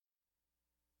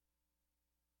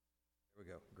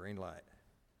go. Green light.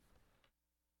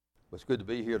 Well, it's good to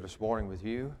be here this morning with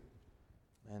you.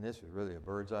 Man, this is really a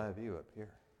bird's eye view up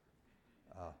here.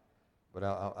 But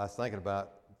I was thinking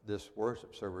about this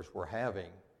worship service we're having.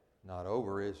 Not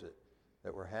over, is it,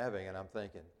 that we're having? And I'm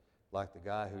thinking, like the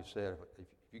guy who said, if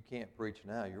you can't preach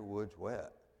now, your wood's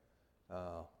wet.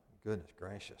 Goodness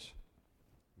gracious.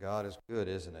 God is good,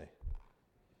 isn't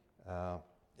he?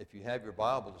 If you have your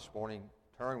Bible this morning,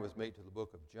 turn with me to the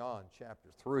book of John, chapter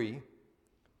 3.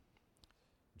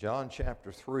 John,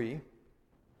 chapter 3.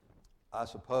 I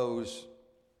suppose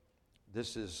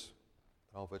this is,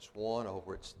 I don't know if it's one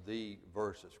or it's the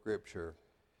verse of Scripture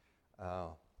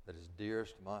that is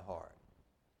dearest to my heart.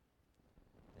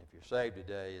 And if you're saved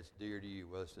today, it's dear to you.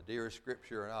 Whether it's the dearest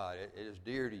Scripture or not, it is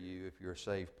dear to you if you're a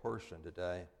saved person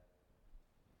today.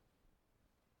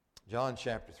 John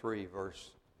chapter 3,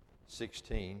 verse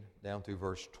 16, down through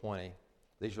verse 20.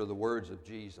 These are the words of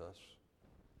Jesus.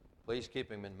 Please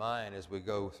keep him in mind as we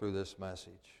go through this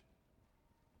message.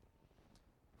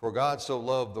 For God so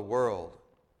loved the world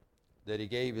that he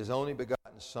gave his only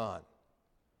begotten Son,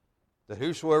 that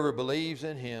whosoever believes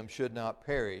in him should not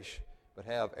perish, but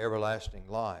have everlasting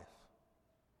life.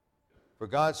 For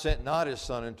God sent not his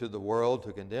Son into the world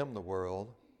to condemn the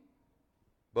world,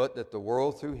 but that the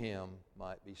world through him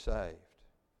might be saved.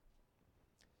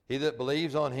 He that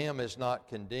believes on him is not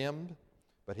condemned,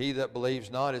 but he that believes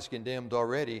not is condemned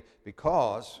already,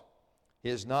 because he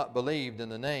has not believed in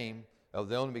the name of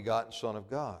the only begotten Son of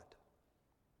God.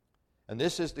 And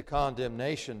this is the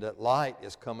condemnation, that light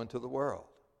is come into the world,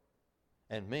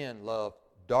 and men love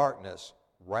darkness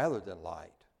rather than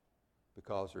light,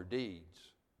 because their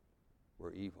deeds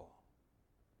were evil.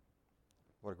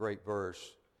 What a great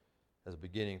verse as a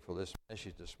beginning for this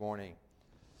message this morning.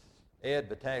 Ed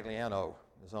Battagliano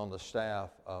is on the staff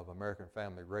of American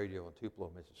Family Radio in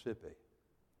Tupelo, Mississippi.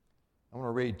 I want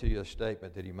to read to you a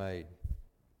statement that he made.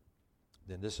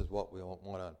 Then this is what we want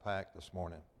to unpack this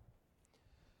morning.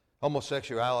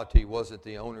 Homosexuality wasn't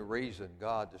the only reason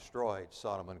God destroyed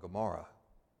Sodom and Gomorrah,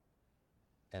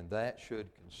 and that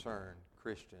should concern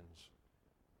Christians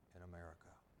in America.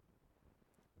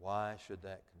 Why should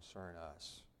that concern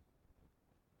us?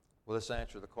 Well, let's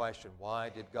answer the question, why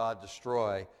did God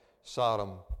destroy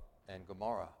Sodom and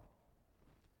Gomorrah?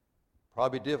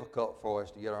 Probably difficult for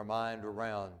us to get our mind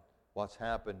around what's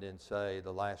happened in, say,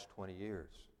 the last 20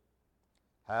 years.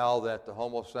 How that the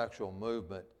homosexual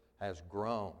movement has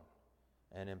grown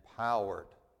and empowered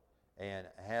and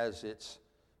has its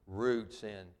roots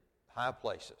in high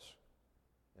places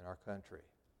in our country.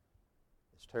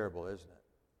 It's terrible, isn't it,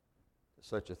 that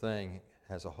such a thing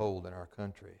has a hold in our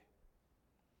country.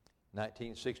 In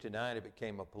 1969, it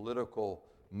became a political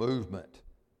movement.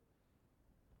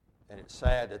 And it's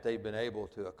sad that they've been able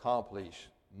to accomplish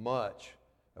much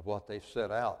of what they've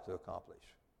set out to accomplish.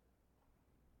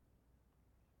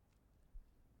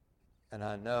 And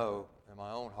I know in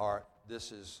my own heart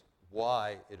this is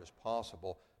why it is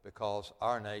possible, because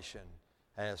our nation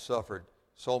has suffered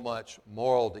so much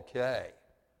moral decay.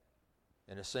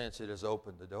 In a sense, it has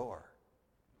opened the door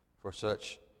for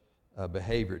such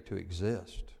behavior to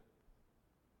exist.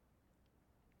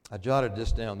 I jotted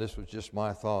this down. This was just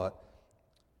my thought.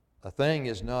 A thing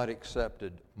is not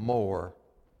accepted more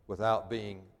without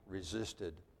being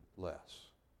resisted less.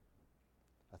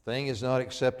 A thing is not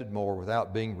accepted more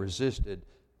without being resisted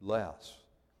less.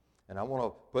 And I want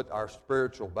to put our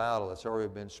spiritual battle that's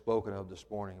already been spoken of this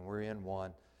morning, and we're in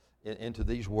one, into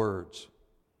these words.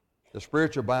 The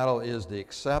spiritual battle is the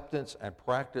acceptance and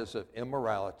practice of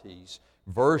immoralities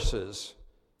versus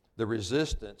the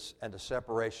resistance and the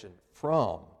separation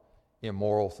from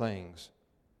immoral things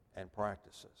and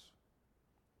practices.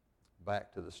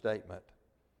 Back to the statement.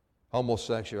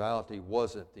 Homosexuality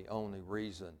wasn't the only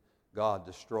reason God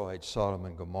destroyed Sodom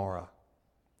and Gomorrah.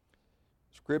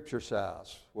 Scripture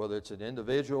says, whether it's an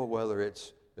individual, whether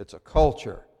it's a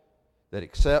culture that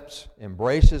accepts,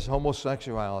 embraces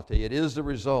homosexuality, it is the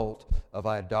result of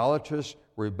idolatrous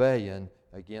rebellion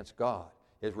against God.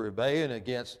 It's rebellion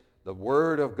against the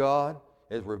Word of God.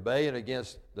 It's rebellion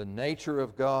against the nature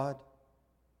of God.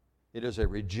 It is a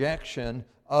rejection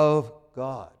of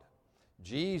God.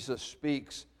 Jesus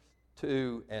speaks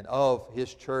to and of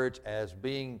his church as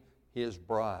being his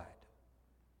bride.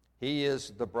 He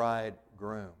is the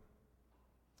bridegroom.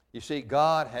 You see,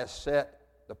 God has set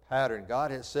the pattern. God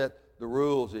has set the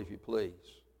rules, if you please,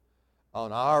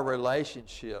 on our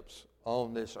relationships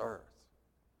on this earth.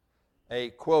 A,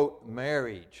 quote,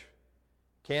 marriage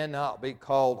cannot be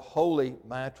called holy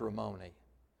matrimony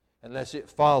unless it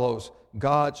follows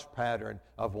God's pattern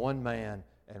of one man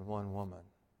and one woman.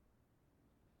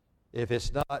 If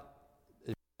it doesn't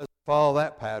follow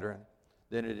that pattern,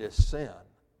 then it is sin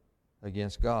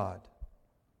against God.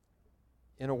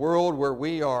 In a world where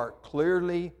we are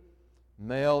clearly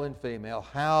male and female,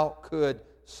 how could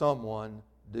someone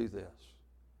do this?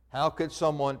 How could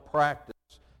someone practice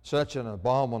such an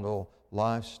abominable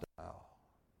lifestyle?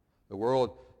 The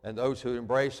world and those who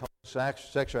embrace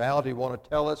homosexuality want to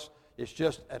tell us it's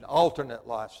just an alternate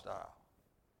lifestyle.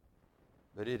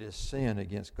 But it is sin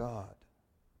against God.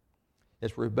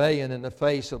 It's rebellion in the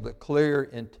face of the clear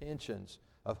intentions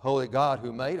of holy God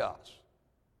who made us.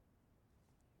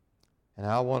 And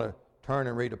I want to turn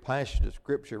and read a passage of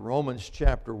Scripture, Romans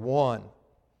chapter 1,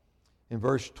 in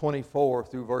verse 24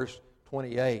 through verse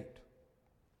 28.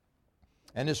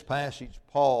 And this passage,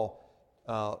 Paul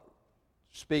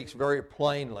speaks very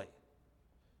plainly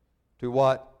to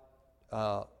what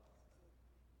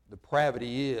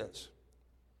depravity is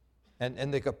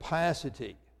and the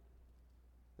capacity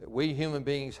that we human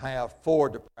beings have for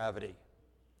depravity.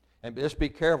 And just be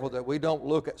careful that we don't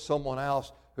look at someone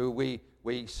else who we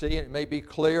see. It may be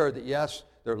clear that, yes,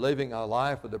 they're living a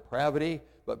life of depravity,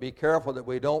 but be careful that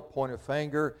we don't point a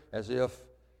finger as if,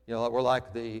 we're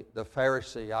like the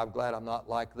Pharisee. I'm glad I'm not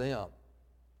like them.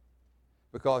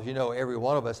 Because, every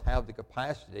one of us have the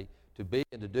capacity to be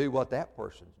and to do what that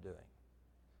person's doing.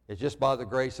 It's just by the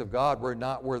grace of God we're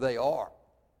not where they are.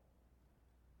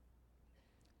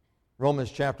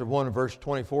 Romans chapter 1 verse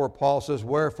 24, Paul says,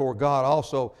 "Wherefore God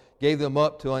also gave them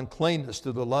up to uncleanness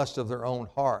through the lust of their own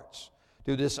hearts,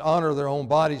 to dishonor their own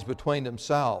bodies between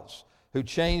themselves, who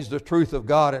changed the truth of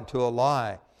God into a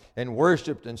lie, and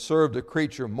worshipped and served the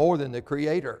creature more than the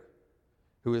Creator,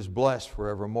 who is blessed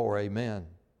forevermore. Amen.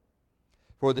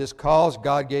 For this cause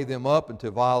God gave them up into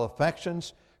vile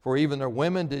affections, for even their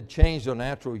women did change their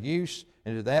natural use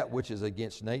into that which is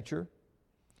against nature.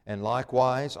 And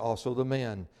likewise also the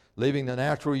men, leaving the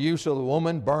natural use of the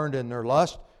woman, burned in their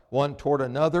lust, one toward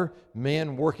another,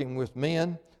 men working with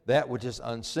men, that which is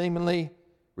unseemly,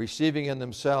 receiving in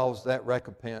themselves that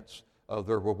recompense of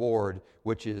their reward,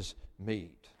 which is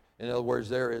meat." In other words,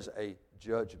 there is a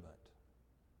judgment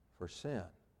for sin.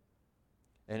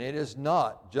 And it is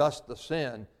not just the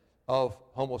sin of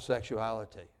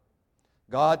homosexuality.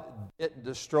 God didn't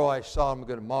destroy Sodom and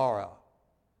Gomorrah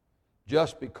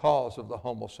just because of the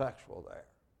homosexual there.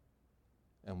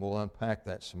 And we'll unpack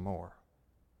that some more.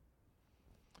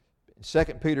 In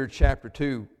 2 Peter chapter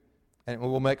 2, and we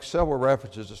will make several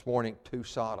references this morning to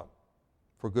Sodom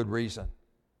for good reason.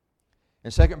 In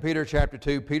 2 Peter chapter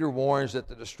 2, Peter warns that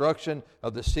the destruction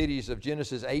of the cities of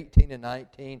Genesis 18 and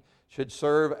 19 should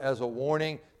serve as a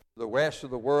warning to the rest of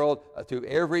the world, to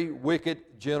every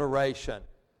wicked generation.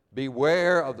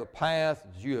 Beware of the path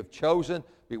that you have chosen.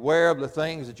 Beware of the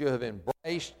things that you have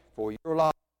embraced for your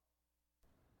life,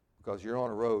 because you're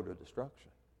on a road of destruction.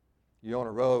 You're on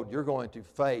a road you're going to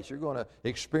face. You're going to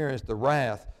experience the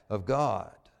wrath of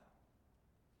God.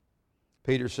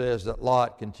 Peter says that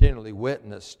Lot continually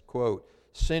witnessed, quote,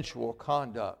 sensual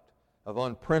conduct of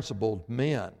unprincipled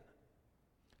men.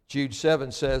 Jude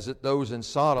 7 says that those in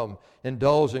Sodom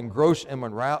indulged in gross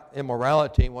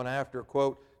immorality and went after,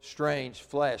 quote, strange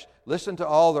flesh. Listen to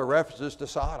all the references to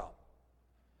Sodom.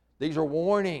 These are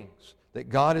warnings that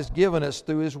God has given us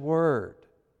through His Word.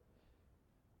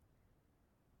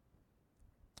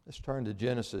 Let's turn to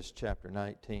Genesis chapter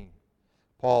 19.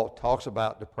 Paul talks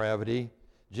about depravity.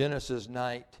 Genesis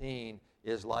 19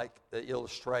 is like the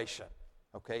illustration.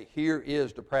 Okay, here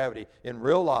is depravity in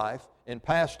real life, in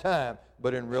past time,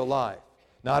 but in real life.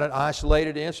 Not an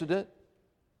isolated incident.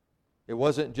 It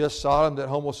wasn't just Sodom that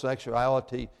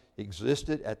homosexuality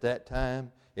existed at that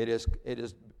time. It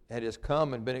has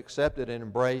come and been accepted and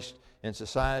embraced in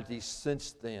society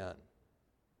since then,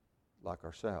 like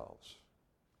ourselves.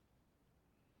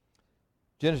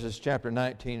 Genesis chapter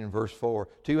 19 and verse 4.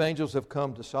 Two angels have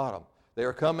come to Sodom. They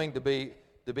are coming to be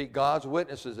God's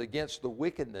witnesses against the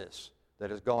wickedness that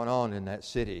has gone on in that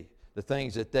city, the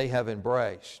things that they have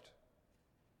embraced.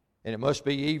 And it must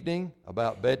be evening,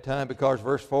 about bedtime, because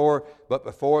verse 4, but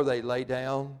before they lay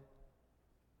down,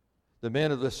 the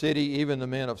men of the city, even the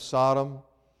men of Sodom,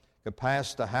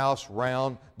 compassed the house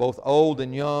round, both old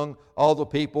and young, all the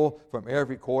people from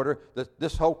every quarter.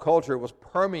 This whole culture was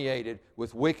permeated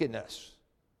with wickedness.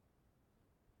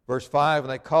 Verse 5,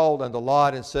 and they called unto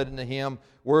Lot and said unto him,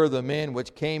 where are the men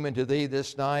which came into thee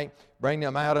this night? Bring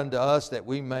them out unto us that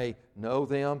we may know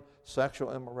them.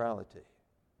 Sexual immorality.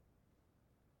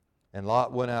 And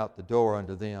Lot went out the door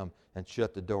unto them and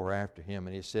shut the door after him.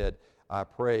 And he said, I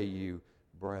pray you,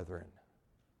 brethren,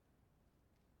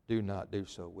 do not do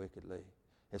so wickedly.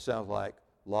 It sounds like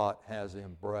Lot has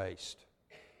embraced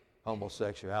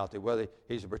homosexuality, whether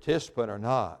he's a participant or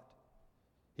not.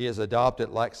 He has adopted,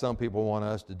 like some people want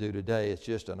us to do today, it's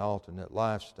just an alternate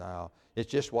lifestyle.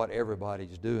 It's just what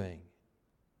everybody's doing.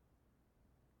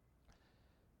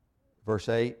 Verse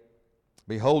 8,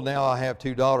 behold, now I have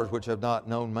 2 daughters which have not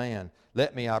known man.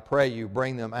 Let me, I pray you,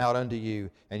 bring them out unto you,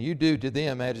 and you do to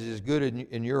them as is good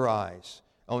in your eyes.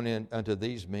 Unto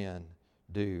these men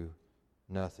do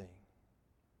nothing.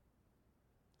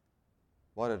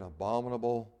 What an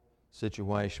abominable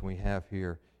situation we have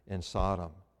here in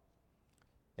Sodom.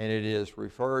 And it is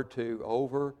referred to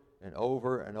over and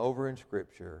over and over in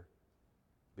Scripture.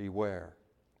 Beware.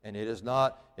 And it is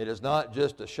not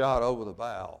just a shot over the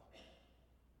bow.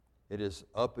 It is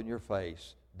up in your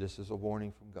face. This is a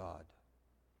warning from God.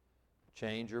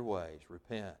 Change your ways.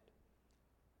 Repent.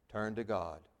 Turn to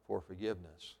God for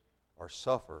forgiveness, or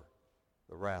suffer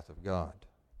the wrath of God.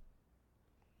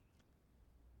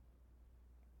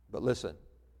 But listen,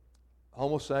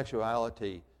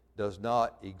 homosexuality does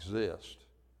not exist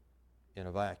in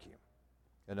a vacuum.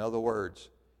 In other words,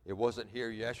 it wasn't here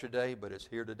yesterday, but it's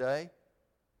here today.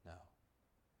 No.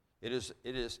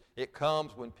 It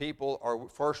comes when people are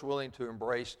first willing to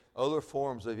embrace other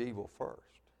forms of evil first.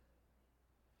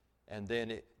 And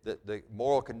then the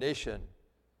moral condition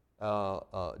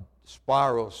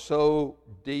spirals so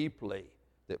deeply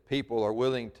that people are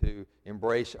willing to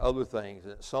embrace other things.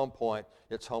 And at some point,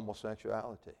 it's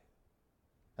homosexuality.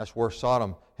 That's where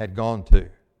Sodom had gone to.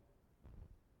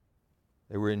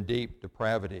 They were in deep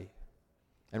depravity.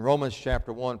 In Romans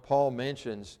chapter 1, Paul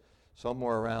mentions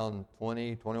somewhere around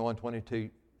 20, 21, 22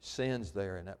 sins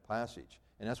there in that passage.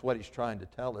 And that's what he's trying to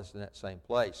tell us in that same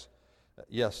place.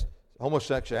 Yes,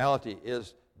 homosexuality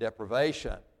is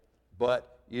deprivation,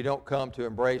 but you don't come to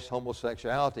embrace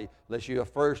homosexuality unless you have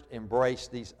first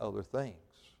embraced these other things.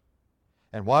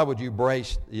 And why would you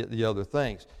embrace the other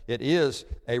things? It is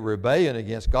a rebellion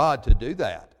against God to do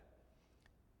that.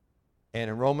 And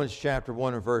in Romans chapter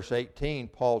 1 and verse 18,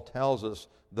 Paul tells us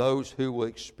those who will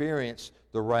experience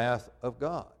the wrath of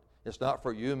God. It's not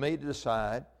for you and me to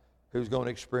decide who's going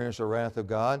to experience the wrath of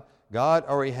God. God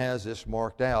already has this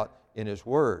marked out in His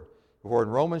Word. For in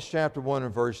Romans chapter 1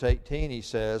 and verse 18, he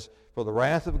says, for the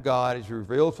wrath of God is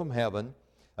revealed from heaven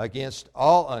against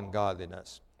all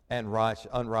ungodliness and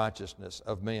unrighteousness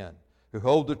of men, who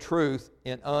hold the truth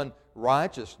in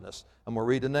unrighteousness. I'm going to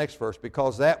read the next verse.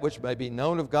 Because that which may be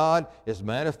known of God is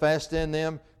manifest in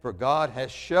them, for God has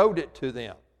showed it to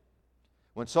them.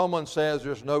 When someone says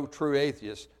there's no true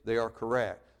atheist, they are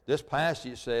correct. This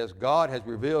passage says God has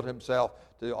revealed Himself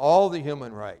to all the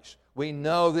human race. We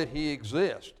know that He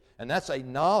exists. And that's a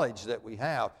knowledge that we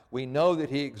have. We know that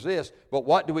He exists. But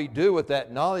what do we do with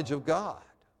that knowledge of God?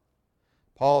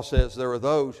 Paul says there are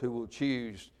those who will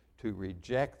choose to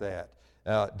reject that.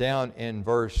 Down in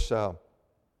verse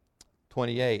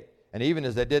 28, and even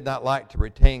as they did not like to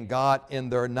retain God in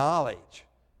their knowledge.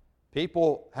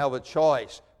 People have a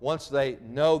choice once they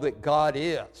know that God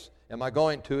is. Am I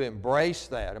going to embrace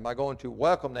that? Am I going to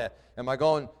welcome that? Am I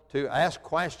going to ask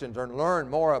questions and learn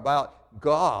more about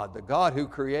God, the God who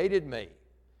created me,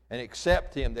 and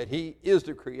accept Him, that He is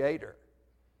the Creator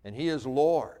and He is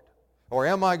Lord? Or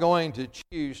am I going to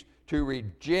choose to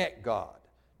reject God?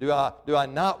 Do I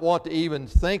not want to even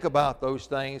think about those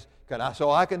things so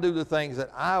I can do the things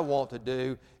that I want to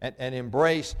do and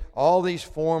embrace all these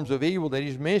forms of evil that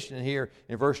he's mentioning here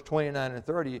in verse 29 and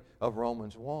 30 of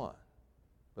Romans 1.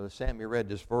 Brother Sammy read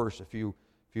this verse a few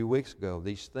weeks ago,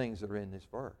 these things that are in this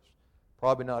verse.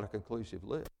 Probably not a conclusive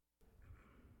list.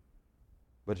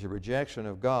 But it's a rejection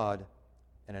of God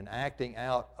and an acting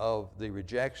out of the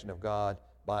rejection of God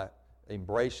by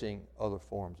embracing other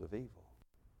forms of evil.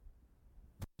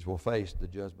 These will face the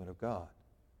judgment of God.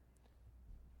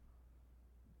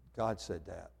 God said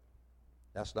that.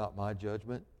 That's not my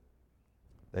judgment.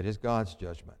 That is God's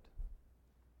judgment.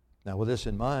 Now, with this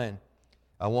in mind,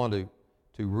 I want to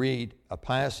read a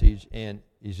passage in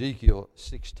Ezekiel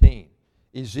 16.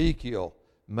 Ezekiel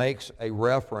makes a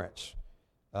reference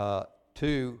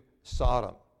to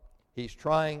Sodom. He's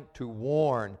trying to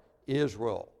warn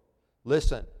Israel.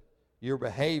 Listen, you're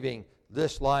behaving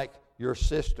this like your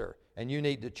sister, and you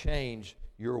need to change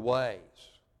your ways.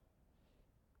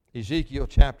 Ezekiel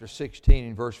chapter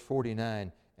 16 verse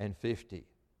 49 and 50.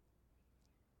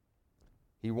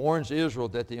 He warns Israel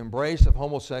that the embrace of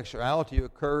homosexuality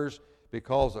occurs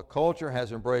because the culture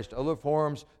has embraced other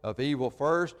forms of evil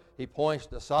first. He points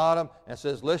to Sodom and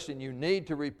says, listen, you need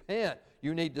to repent.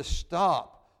 You need to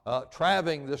stop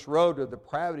traveling this road of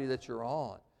depravity that you're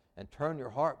on and turn your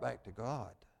heart back to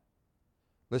God.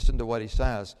 Listen to what he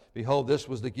says. Behold, this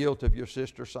was the guilt of your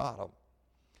sister Sodom.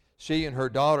 She and her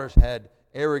daughters had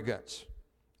arrogance,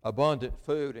 abundant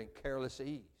food, and careless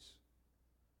ease.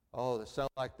 Oh, it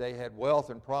sounded like they had wealth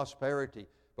and prosperity.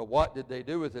 But what did they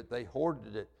do with it? They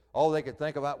hoarded it. All they could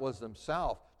think about was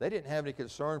themselves. They didn't have any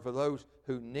concern for those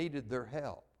who needed their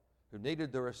help, who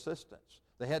needed their assistance.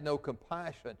 They had no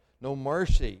compassion, no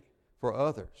mercy for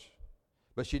others.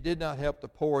 But she did not help the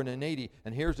poor and the needy.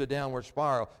 And here's the downward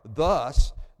spiral.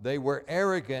 Thus, they were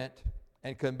arrogant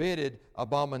and committed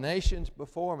abominations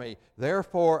before me.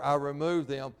 Therefore, I removed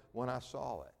them when I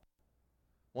saw it.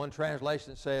 One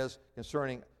translation says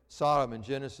concerning Sodom in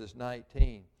Genesis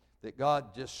 19 that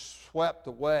God just swept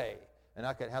away. And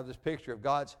I could have this picture of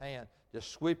God's hand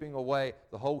just sweeping away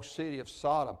the whole city of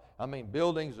Sodom. I mean,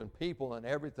 buildings and people and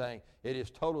everything. It is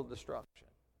total destruction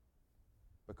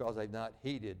because they've not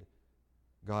heeded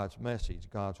God's message,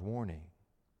 God's warning.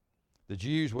 The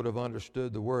Jews would have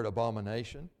understood the word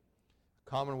abomination, a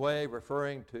common way of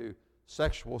referring to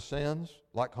sexual sins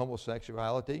like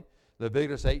homosexuality.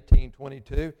 Leviticus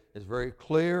 18:22 is very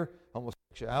clear.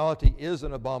 Homosexuality is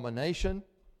an abomination.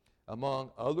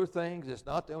 Among other things, it's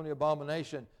not the only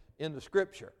abomination in the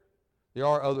Scripture. There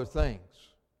are other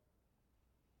things.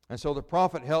 And so the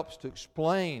prophet helps to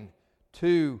explain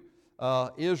to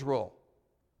Israel.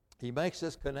 He makes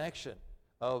this connection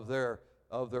of their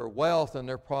wealth and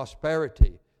their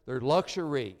prosperity, their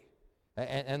luxury,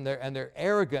 and their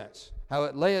arrogance, how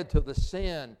it led to the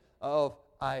sin of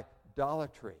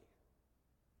idolatry.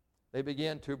 They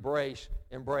began to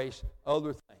embrace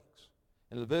other things.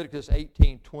 In Leviticus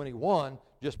 18:21,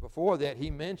 just before that, he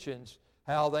mentions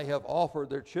how they have offered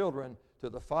their children to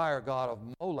the fire god of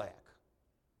Molech.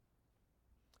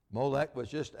 Molech was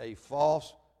just a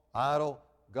false idol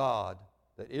god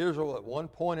that Israel at one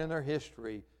point in their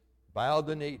history bowed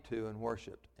the knee to and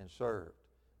worshiped and served.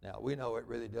 Now, we know it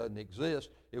really doesn't exist.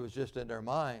 It was just in their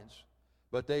minds.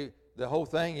 But the whole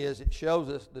thing is, it shows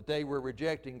us that they were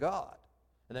rejecting God.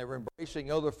 And they were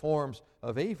embracing other forms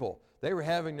of evil. They were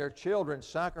having their children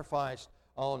sacrificed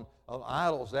on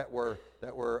idols that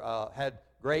had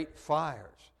great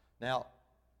fires. Now,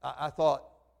 I thought,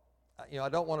 I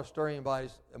don't want to stir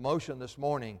anybody's emotion this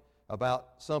morning about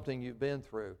something you've been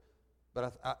through,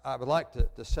 but I would like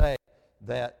to say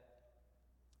that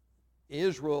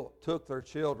Israel took their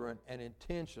children and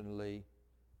intentionally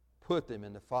put them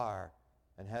in the fire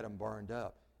and had them burned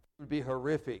up. It would be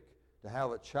horrific to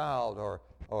have a child or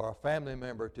a family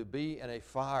member to be in a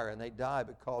fire and they die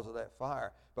because of that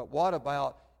fire. But what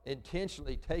about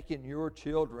intentionally taking your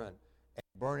children and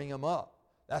burning them up?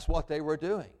 That's what they were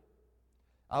doing.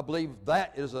 I believe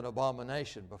that is an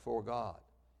abomination before God.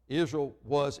 Israel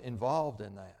was involved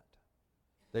in that.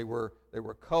 They were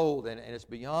cold, and it's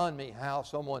beyond me how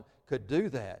someone could do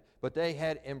that. But they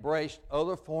had embraced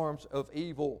other forms of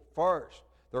evil first.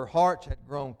 Their hearts had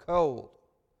grown cold,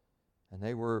 and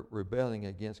they were rebelling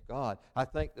against God. I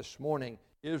think this morning,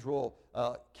 Israel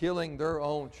killing their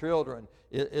own children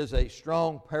is a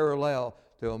strong parallel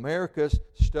to America's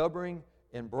stubborn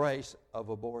embrace of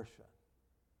abortion.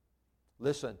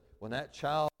 Listen, when that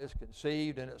child is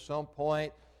conceived and at some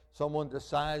point someone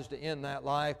decides to end that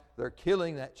life, they're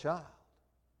killing that child.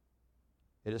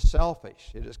 It is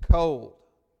selfish. It is cold.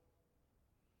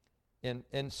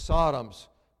 In Sodom's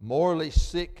morally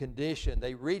sick condition,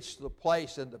 they reached the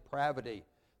place in depravity.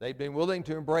 They've been willing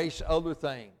to embrace other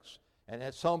things. And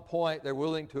at some point, they're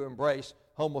willing to embrace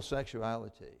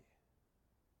homosexuality.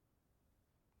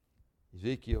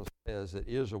 Ezekiel says that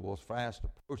Israel was fast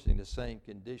approaching the same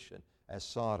condition as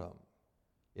Sodom.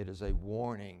 It is a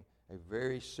warning, a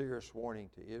very serious warning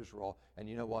to Israel. And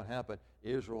you know what happened?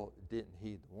 Israel didn't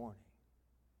heed the warning.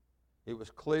 It was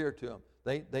clear to them.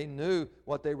 They knew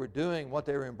what they were doing, what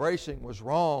they were embracing was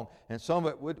wrong, and some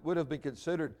of it would have been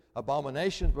considered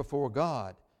abominations before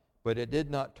God, but it did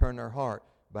not turn their heart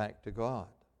back to God.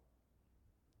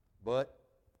 But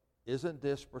isn't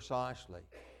this precisely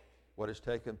what has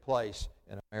taken place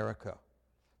in America?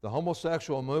 The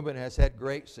homosexual movement has had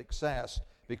great success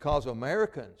because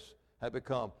Americans have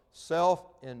become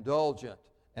self-indulgent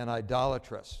and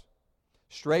idolatrous.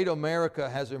 Straight America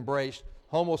has embraced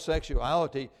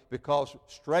homosexuality because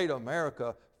straight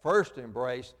America first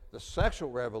embraced the sexual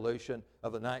revolution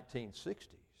of the 1960s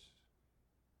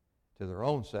to their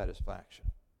own satisfaction.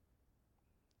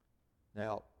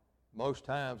 Now, most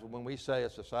times when we say a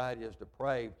society is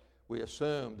depraved, we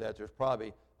assume that there's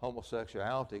probably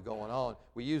homosexuality going on.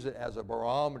 We use it as a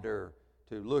barometer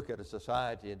to look at a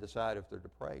society and decide if they're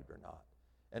depraved or not.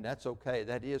 And that's okay.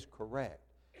 That is correct.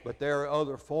 But there are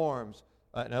other forms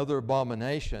and other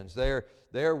abominations.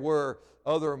 There were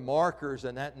other markers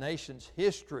in that nation's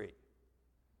history.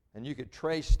 And you could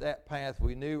trace that path.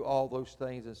 We knew all those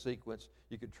things in sequence.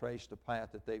 You could trace the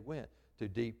path that they went to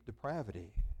deep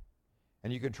depravity.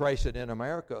 And you can trace it in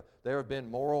America. There have been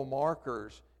moral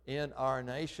markers in our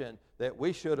nation that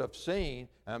we should have seen.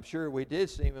 I'm sure we did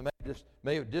see them and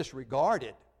may have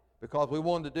disregarded because we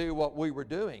wanted to do what we were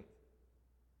doing.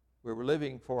 We were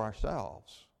living for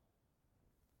ourselves.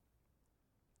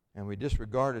 And we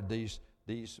disregarded these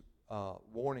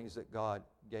warnings that God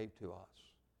gave to us.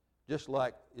 Just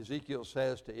like Ezekiel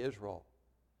says to Israel,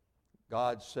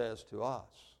 God says to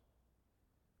us,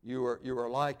 you are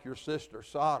like your sister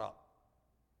Sodom.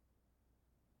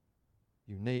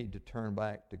 You need to turn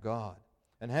back to God.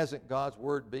 And hasn't God's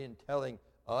Word been telling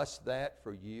us that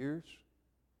for years?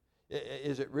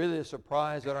 Is it really a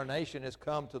surprise that our nation has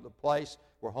come to the place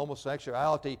where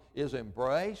homosexuality is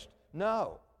embraced?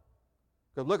 No.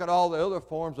 Because look at all the other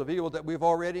forms of evil that we've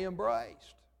already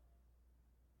embraced.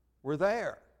 We're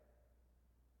there.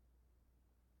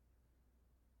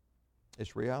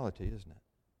 It's reality, isn't it?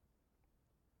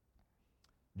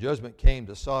 Judgment came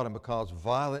to Sodom because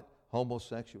violent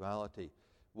homosexuality,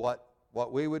 what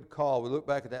we would call, we look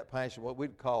back at that passage, what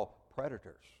we'd call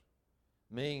predators,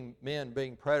 men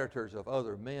being predators of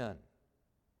other men,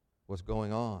 was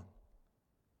going on.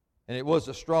 And it was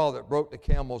the straw that broke the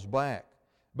camel's back.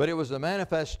 But it was a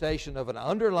manifestation of an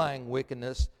underlying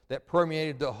wickedness that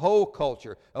permeated the whole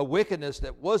culture, a wickedness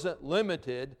that wasn't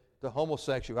limited to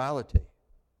homosexuality.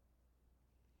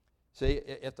 See,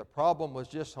 if the problem was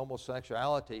just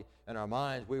homosexuality in our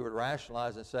minds, we would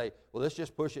rationalize and say, well, let's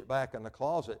just push it back in the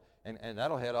closet, and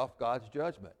that'll head off God's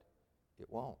judgment. It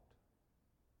won't.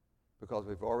 Because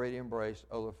we've already embraced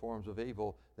other forms of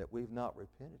evil that we've not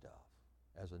repented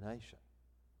of as a nation.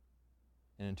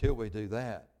 And until we do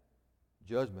that,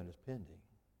 judgment is pending.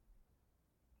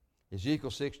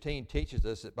 Ezekiel 16 teaches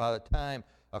us that by the time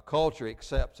a culture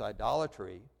accepts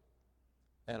idolatry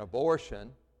and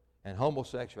abortion and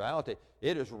homosexuality,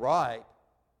 it is right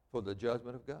for the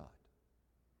judgment of God.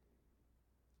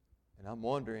 And I'm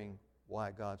wondering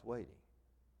why God's waiting.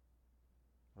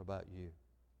 What about you?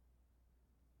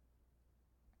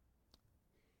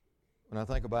 When I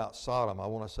think about Sodom, I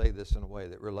want to say this in a way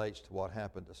that relates to what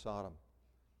happened to Sodom.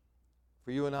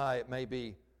 For you and I, it may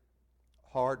be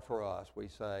hard for us, we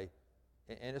say,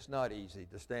 and it's not easy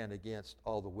to stand against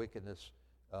all the wickedness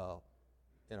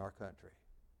in our country.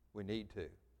 We need to,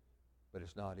 but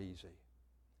it's not easy.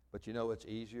 But you know it's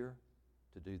easier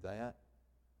to do that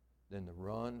than to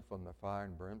run from the fire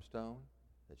and brimstone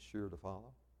that's sure to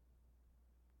follow?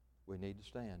 We need to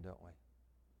stand, don't we?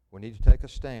 We need to take a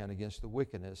stand against the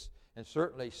wickedness and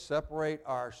certainly separate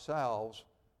ourselves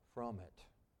from it.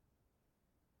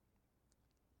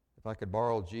 If I could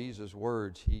borrow Jesus'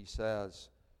 words, he says,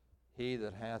 "He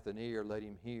that hath an ear, let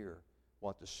him hear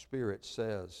what the Spirit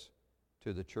says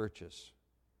to the churches."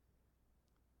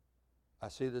 I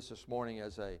see this morning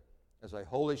as a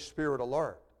Holy Spirit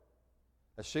alert,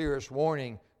 a serious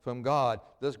warning from God.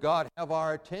 Does God have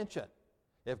our attention?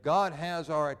 If God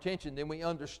has our attention, then we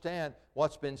understand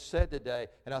what's been said today.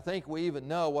 And I think we even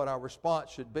know what our response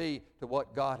should be to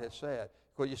what God has said.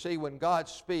 Because you see, when God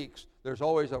speaks, there's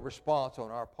always a response on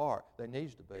our part. There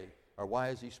needs to be. Or why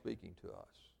is he speaking to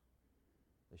us?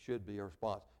 There should be a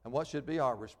response. And what should be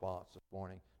our response this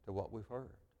morning to what we've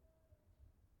heard?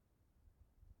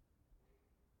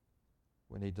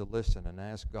 We need to listen and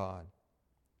ask God,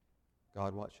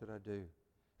 God, what should I do?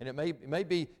 And it may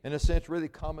be, in a sense, really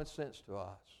common sense to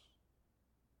us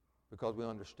because we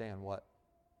understand what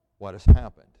has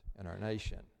happened in our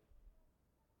nation.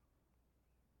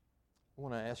 I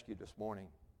want to ask you this morning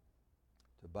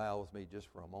to bow with me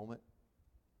just for a moment.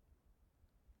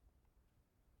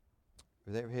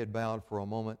 With every head bowed for a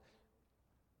moment.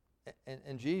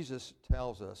 And Jesus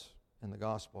tells us in the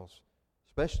Gospels,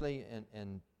 especially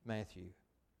in Matthew,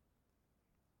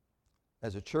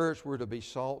 as a church, we're to be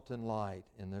salt and light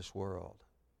in this world.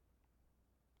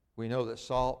 We know that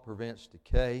salt prevents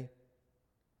decay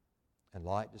and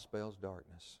light dispels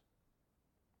darkness.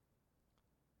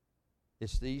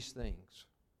 It's these things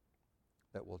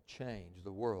that will change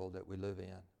the world that we live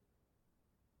in.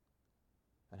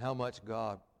 And how much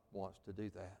God wants to do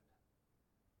that.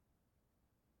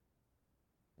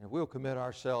 And if we'll commit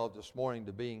ourselves this morning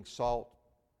to being salt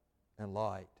and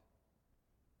light,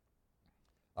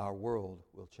 our world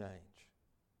will change.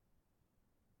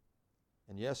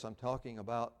 And yes, I'm talking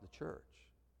about the church.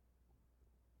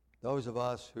 Those of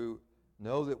us who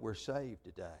know that we're saved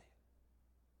today.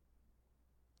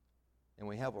 And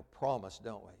we have a promise,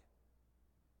 don't we?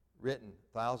 Written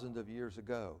thousands of years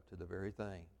ago to the very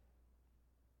thing.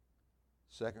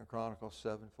 2 Chronicles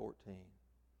 7:14.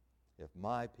 If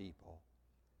my people,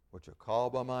 which are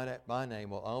called by my name,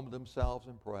 will humble themselves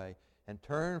and pray, and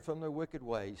turn from their wicked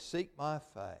ways, seek my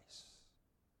face,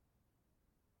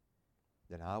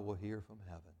 then I will hear from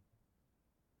heaven.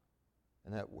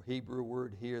 And that Hebrew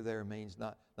word "hear" there means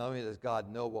not only does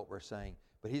God know what we're saying,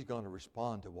 but He's going to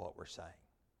respond to what we're saying.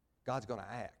 God's going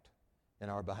to act in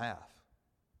our behalf.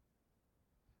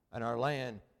 And our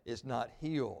land is not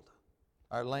healed.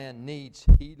 Our land needs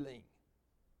healing.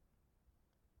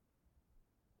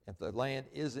 If the land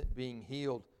isn't being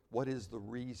healed, what is the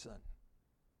reason?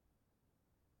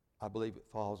 I believe it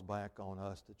falls back on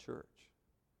us, the church.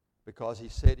 Because He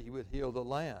said He would heal the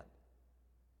land.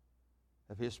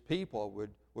 If His people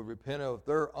would repent of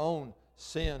their own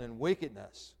sin and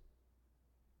wickedness,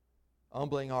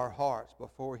 humbling our hearts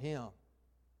before Him,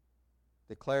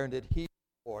 declaring that He is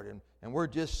Lord, and we're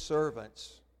just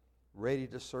servants ready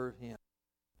to serve Him.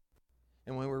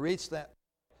 And when we reach that,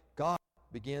 God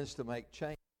begins to make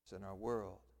changes in our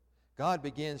world. God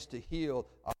begins to heal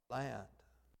our land.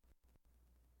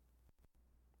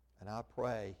 And I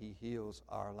pray He heals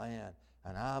our land.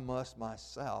 And I must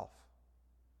myself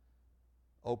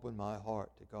open my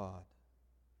heart to God.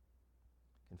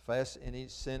 Confess any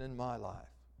sin in my life.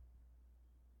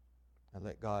 And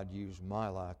let God use my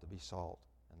life to be salt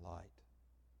and light.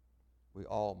 We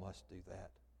all must do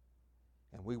that.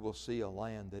 And we will see a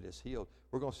land that is healed.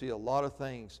 We're going to see a lot of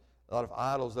things, a lot of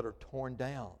idols that are torn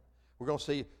down. We're going to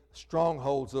see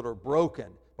strongholds that are broken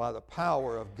by the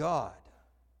power of God.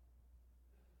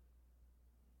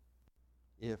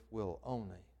 If we'll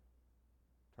only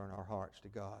turn our hearts to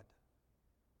God.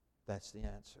 That's the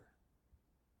answer.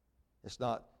 It's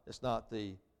not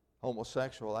the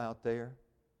homosexual out there.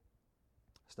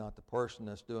 It's not the person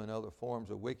that's doing other forms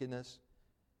of wickedness.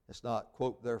 It's not,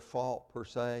 quote, their fault per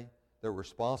se. They're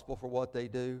responsible for what they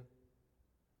do.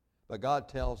 But God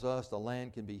tells us the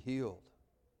land can be healed.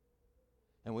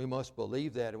 And we must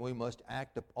believe that, and we must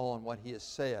act upon what He has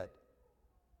said.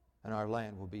 And our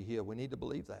land will be healed. We need to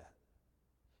believe that.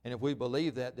 And if we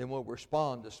believe that, then we'll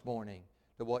respond this morning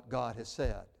to what God has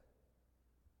said.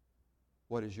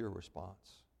 What is your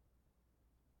response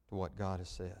to what God has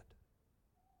said?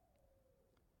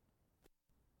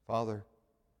 Father,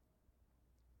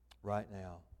 right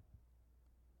now,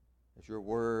 as your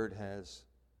word has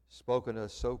spoken to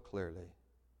us so clearly,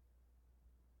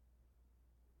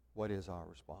 what is our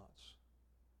response?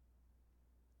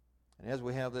 And as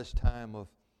we have this time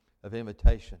of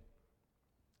invitation,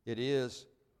 it is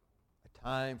a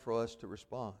time for us to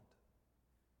respond.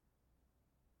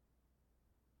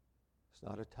 It's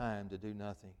not a time to do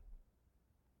nothing.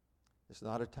 It's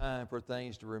not a time for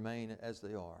things to remain as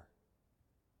they are.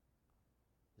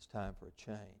 It's time for a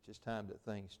change. It's time that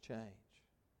things change.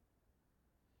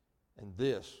 And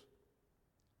this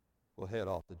will head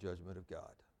off the judgment of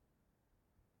God.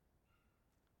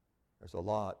 There's a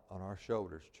lot on our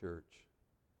shoulders, church.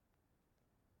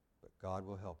 But God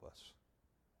will help us.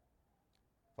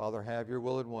 Father, have your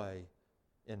will and way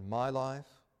in my life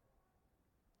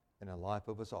and in the life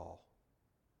of us all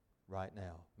right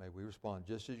now. May we respond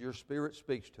just as your Spirit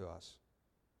speaks to us.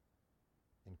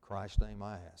 In Christ's name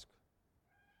I ask.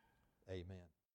 Amen.